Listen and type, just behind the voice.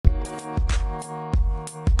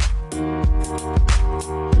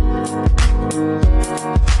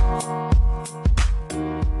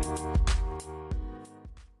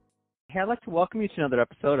I'd like to welcome you to another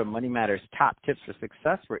episode of Money Matters Top Tips for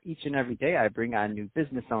Success, where each and every day I bring on new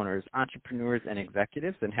business owners, entrepreneurs, and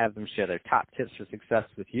executives and have them share their top tips for success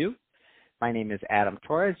with you. My name is Adam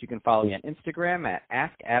Torres. You can follow me on Instagram at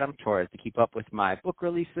AskAdamTorres to keep up with my book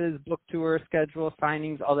releases, book tour schedule,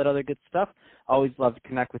 signings, all that other good stuff. Always love to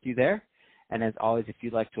connect with you there. And as always, if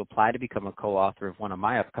you'd like to apply to become a co-author of one of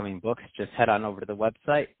my upcoming books, just head on over to the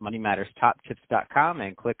website, moneymatterstoptips.com,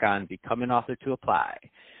 and click on Become an Author to apply.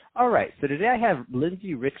 All right, so today I have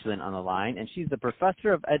Lindsay Richland on the line, and she's the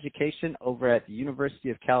Professor of Education over at the University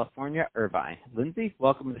of California, Irvine. Lindsay,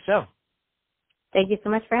 welcome to the show. Thank you so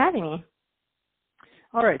much for having me.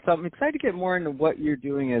 All right, so I'm excited to get more into what you're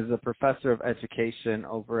doing as a professor of education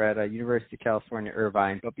over at University of California,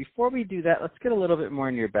 Irvine. But before we do that, let's get a little bit more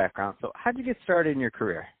into your background. So how did you get started in your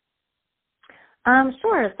career?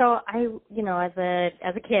 Sure. So I,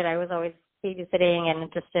 as a kid, I was always babysitting and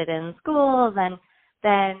interested in schools. And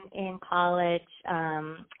then in college,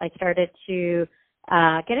 I started to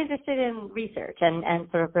get interested in research and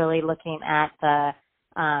sort of really looking at the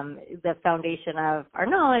foundation of our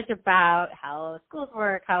knowledge about how schools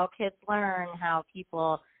work, how kids learn, how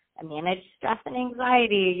people manage stress and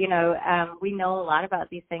anxiety. We know a lot about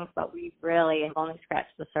these things, but we really have only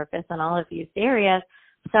scratched the surface in all of these areas.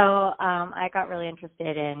 So I got really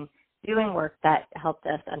interested in doing work that helped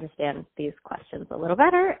us understand these questions a little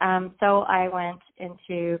better. So I went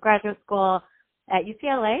into graduate school at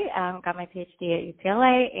UCLA, got my PhD at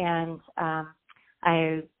UCLA, and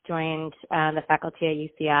I joined the faculty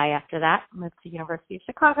at UCI after that, moved to University of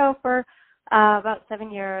Chicago for about 7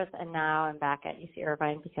 years, and now I'm back at UC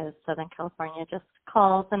Irvine because Southern California just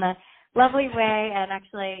calls in a lovely way. And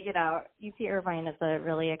actually, UC Irvine is a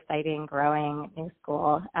really exciting, growing new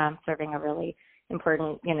school, serving a really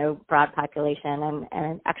important, broad population,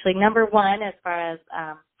 and actually number one as far as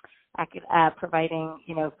providing,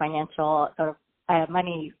 financial sort of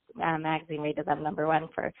Money magazine rated them number one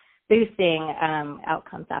for boosting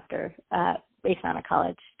outcomes after based on a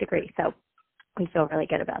college degree. So we feel really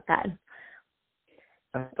good about that.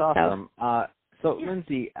 That's awesome. So yeah.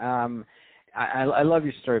 Lindsay, I love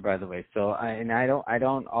your story, by the way. So I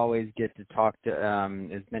don't always get to talk to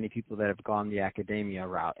as many people that have gone the academia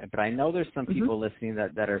route, but I know there's some people listening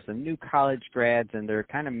that are some new college grads, and they're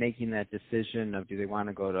kind of making that decision of do they want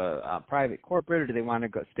to go to private corporate or do they want to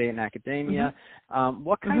go stay in academia.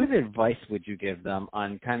 What kind of advice would you give them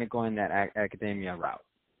on kind of going that academia route?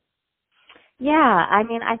 Yeah, I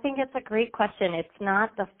think it's a great question. It's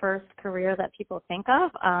not the first career that people think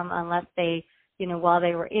of unless they while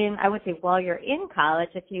you're in college,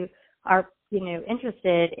 if you are,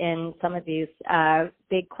 interested in some of these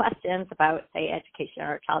big questions about, say, education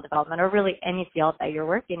or child development or really any field that you're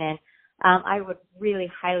working in, I would really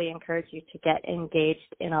highly encourage you to get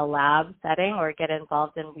engaged in a lab setting or get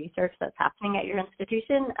involved in research that's happening at your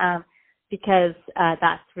institution because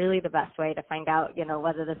that's really the best way to find out,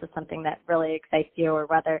 whether this is something that really excites you or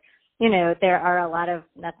whether there are a lot of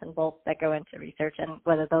nuts and bolts that go into research and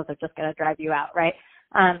whether those are just going to drive you out, right?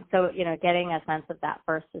 So, getting a sense of that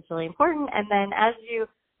first is really important. And then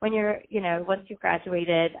once you've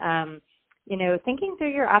graduated, thinking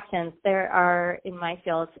through your options, there are, in my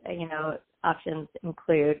field, options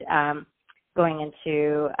include going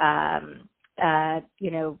into,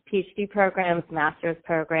 PhD programs, master's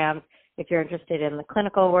programs. If you're interested in the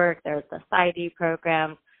clinical work, there's the PsyD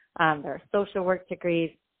programs. There are social work degrees.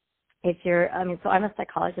 So I'm a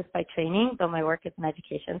psychologist by training, though my work is in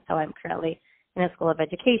education, so I'm currently in a school of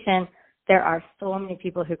education. There are so many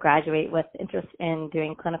people who graduate with interest in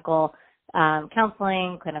doing clinical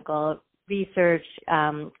counseling, clinical research,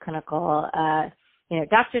 clinical,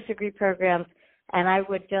 doctorate degree programs, and I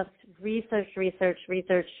would just research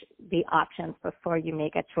the options before you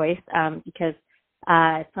make a choice, because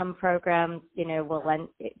some programs,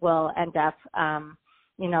 will end up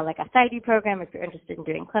like a PsyD program, if you're interested in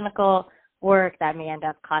doing clinical work, that may end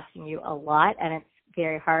up costing you a lot, and it's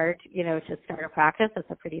very hard, to start a practice. It's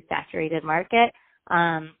a pretty saturated market,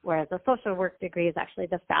 whereas a social work degree is actually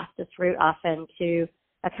the fastest route often to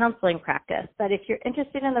a counseling practice. But if you're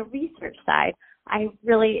interested in the research side, I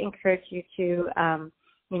really encourage you to,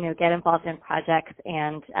 get involved in projects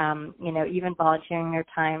and, even volunteering your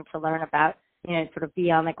time to learn about, sort of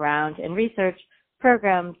be on the ground in research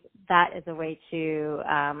programs. That is a way to,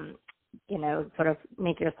 sort of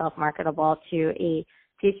make yourself marketable to a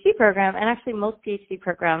PhD program. And actually most PhD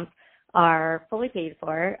programs are fully paid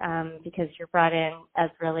for because you're brought in as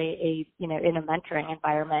really in a mentoring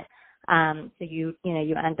environment. So you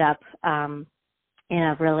end up in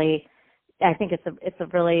a really I think it's a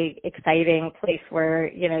really exciting place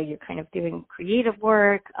where, you know, you're kind of doing creative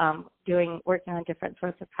work, working on different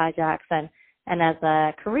sorts of projects, and as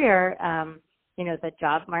a career, you know, the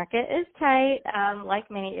job market is tight, like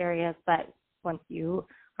many areas, but once you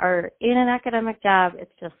are in an academic job,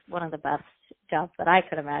 it's just one of the best jobs that I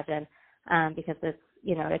could imagine, because it's,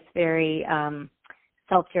 you know, it's very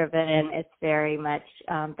self-driven. It's very much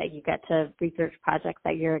that you get to research projects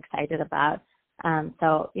that you're excited about.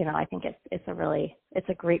 So, you know, I think it's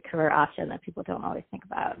a great career option that people don't always think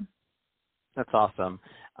about. That's awesome.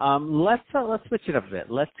 Let's switch it up a bit.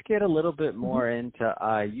 Let's get a little bit more into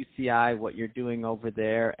UCI, what you're doing over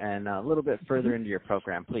there, and a little bit further into your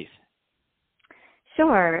program, please.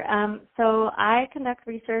 Sure. So I conduct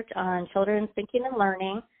research on children's thinking and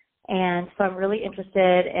learning, and so I'm really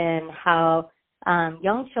interested in how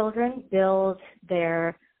young children build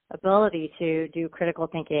their ability to do critical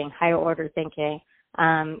thinking, higher order thinking,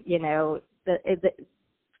 you know,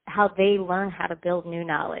 how they learn how to build new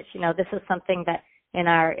knowledge. You know, this is something that in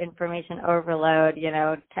our information overload, you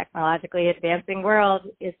know, technologically advancing world,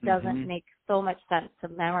 it doesn't make so much sense to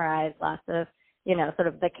memorize lots of, you know, sort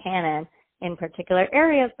of the canon in particular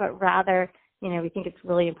areas, but rather, you know, we think it's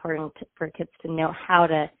really important for kids to know how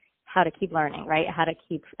to keep learning, right? How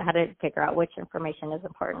to figure out which information is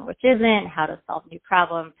important, which isn't, how to solve new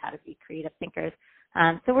problems, how to be creative thinkers.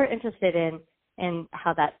 So we're interested in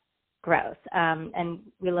how that grows. And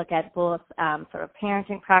we look at both sort of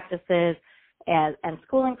parenting practices and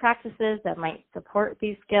schooling practices that might support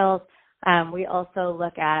these skills. We also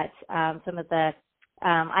look at some of the,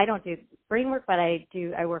 I don't do brain work, but I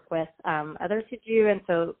work with others who do. And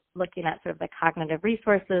so looking at sort of the cognitive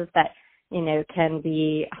resources that, you know, can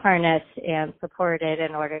be harnessed and supported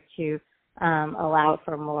in order to allow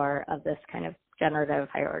for more of this kind of generative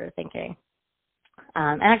higher order thinking.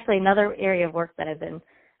 And actually another area of work that I've been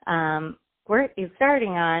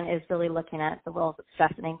starting on is really looking at the roles of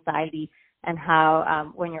stress and anxiety, and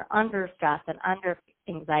how when you're under stress and under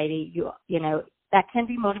anxiety, you know, that can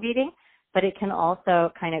be motivating, but it can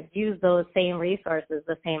also kind of use those same resources,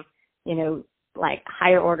 the same, you know, like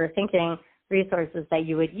higher order thinking resources that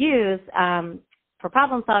you would use for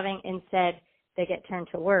problem solving. Instead, they get turned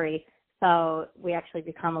to worry. So we actually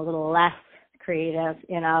become a little less creative,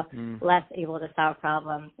 you know, less able to solve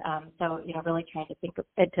problems. So, you know, really trying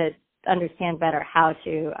to understand better how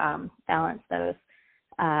to balance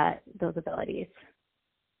those abilities.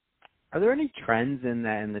 Are there any trends in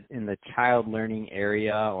the child learning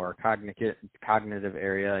area or cognitive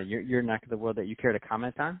area, your neck of the world, that you care to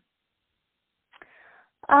comment on?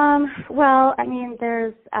 Well, I mean,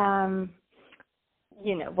 there's,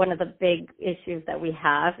 you know, one of the big issues that we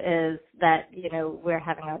have is that, you know, we're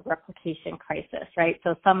having a replication crisis, right?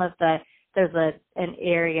 So there's an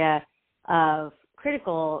area of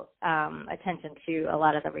critical attention to a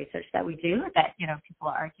lot of the research that we do that, you know, people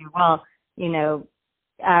argue, well, you know,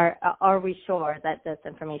 are we sure that this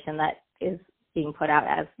information that is being put out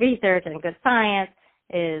as research and good science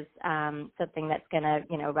is something that's going to,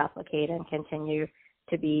 you know, replicate and continue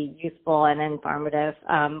to be useful and informative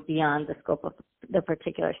beyond the scope of the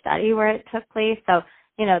particular study where it took place. So,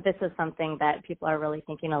 you know, this is something that people are really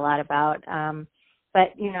thinking a lot about.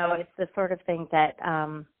 But, you know, it's the sort of thing that,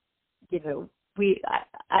 you know,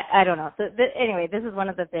 I don't know. So anyway, this is one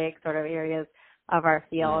of the big sort of areas of our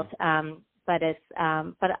field. But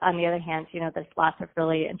on the other hand, you know, there's lots of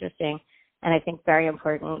really interesting and I think very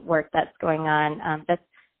important work that's going on.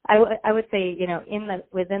 I would say, you know,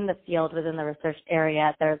 within the field, within the research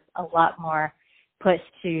area, there's a lot more push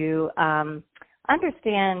to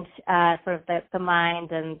understand sort of the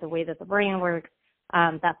mind and the way that the brain works.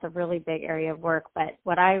 That's a really big area of work. But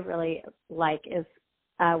what I really like is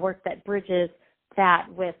work that bridges that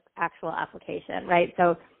with actual application, right?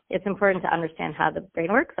 So it's important to understand how the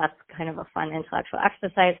brain works. That's kind of a fun intellectual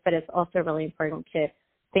exercise, but it's also really important to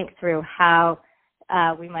think through how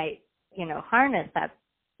we might, you know, harness that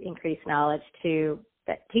increased knowledge to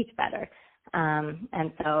teach better.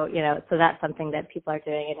 And so, you know, so that's something that people are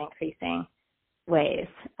doing in increasing ways.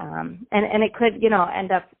 And it could, you know,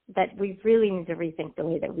 end up that we really need to rethink the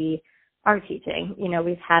way that we are teaching. You know,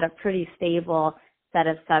 we've had a pretty stable set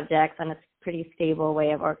of subjects and a pretty stable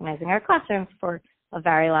way of organizing our classrooms for a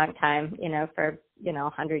very long time, you know, for, you know,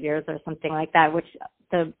 100 years or something like that, which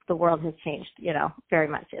the world has changed, you know, very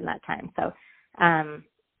much in that time. So,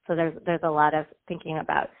 so there's a lot of thinking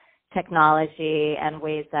about technology and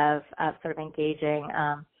ways of sort of engaging,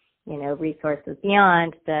 you know, resources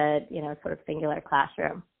beyond the, you know, sort of singular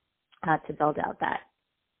classroom to build out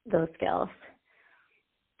those skills.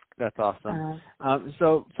 That's awesome.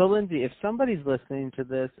 So Lindsay, if somebody's listening to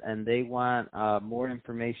this and they want more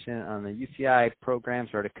information on the UCI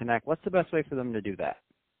programs or to connect, what's the best way for them to do that?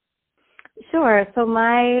 Sure. So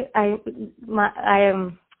my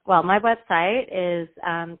website is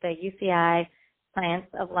the UCI Science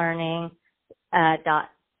of Learning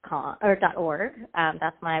 .com or .org.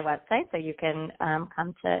 That's my website, so you can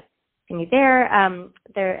come to see me there.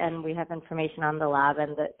 And we have information on the lab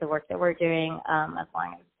and the work that we're doing,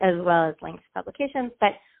 as well as links to publications.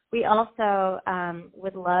 But we also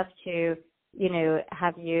would love to,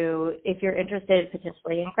 have you, if you're interested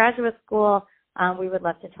potentially in graduate school, we would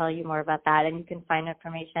love to tell you more about that. And you can find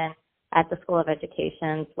information at the School of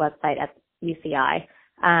Education's website at UCI.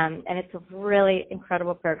 And it's a really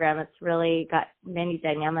incredible program. It's really got many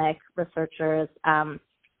dynamic researchers,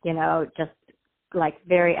 just like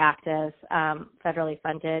very active, federally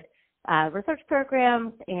funded research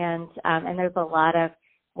programs. And there's a lot of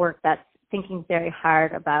work that's thinking very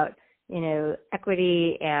hard about,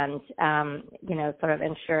 equity and, sort of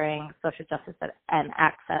ensuring social justice and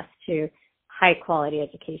access to high quality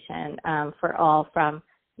education for all from,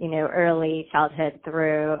 early childhood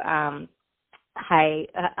through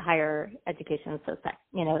higher education, so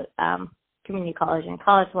community college and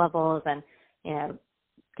college levels, and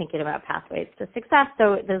thinking about pathways to success.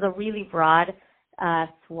 So there's a really broad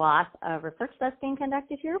swath of research that's being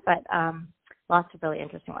conducted here, but lots of really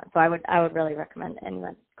interesting ones. So I would really recommend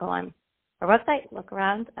anyone go on our website, look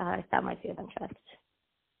around, if that might be of interest.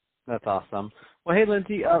 That's awesome. Well, hey,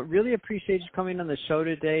 Lindsay, really appreciate you coming on the show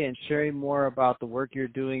today and sharing more about the work you're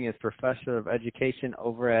doing as Professor of Education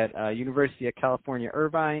over at University of California,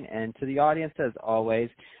 Irvine. And to the audience, as always,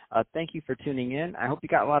 thank you for tuning in. I hope you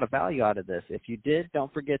got a lot of value out of this. If you did,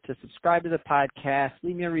 don't forget to subscribe to the podcast,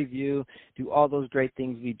 leave me a review, do all those great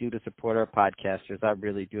things we do to support our podcasters. I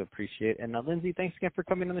really do appreciate it. And Lindsay, thanks again for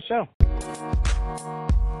coming on the show.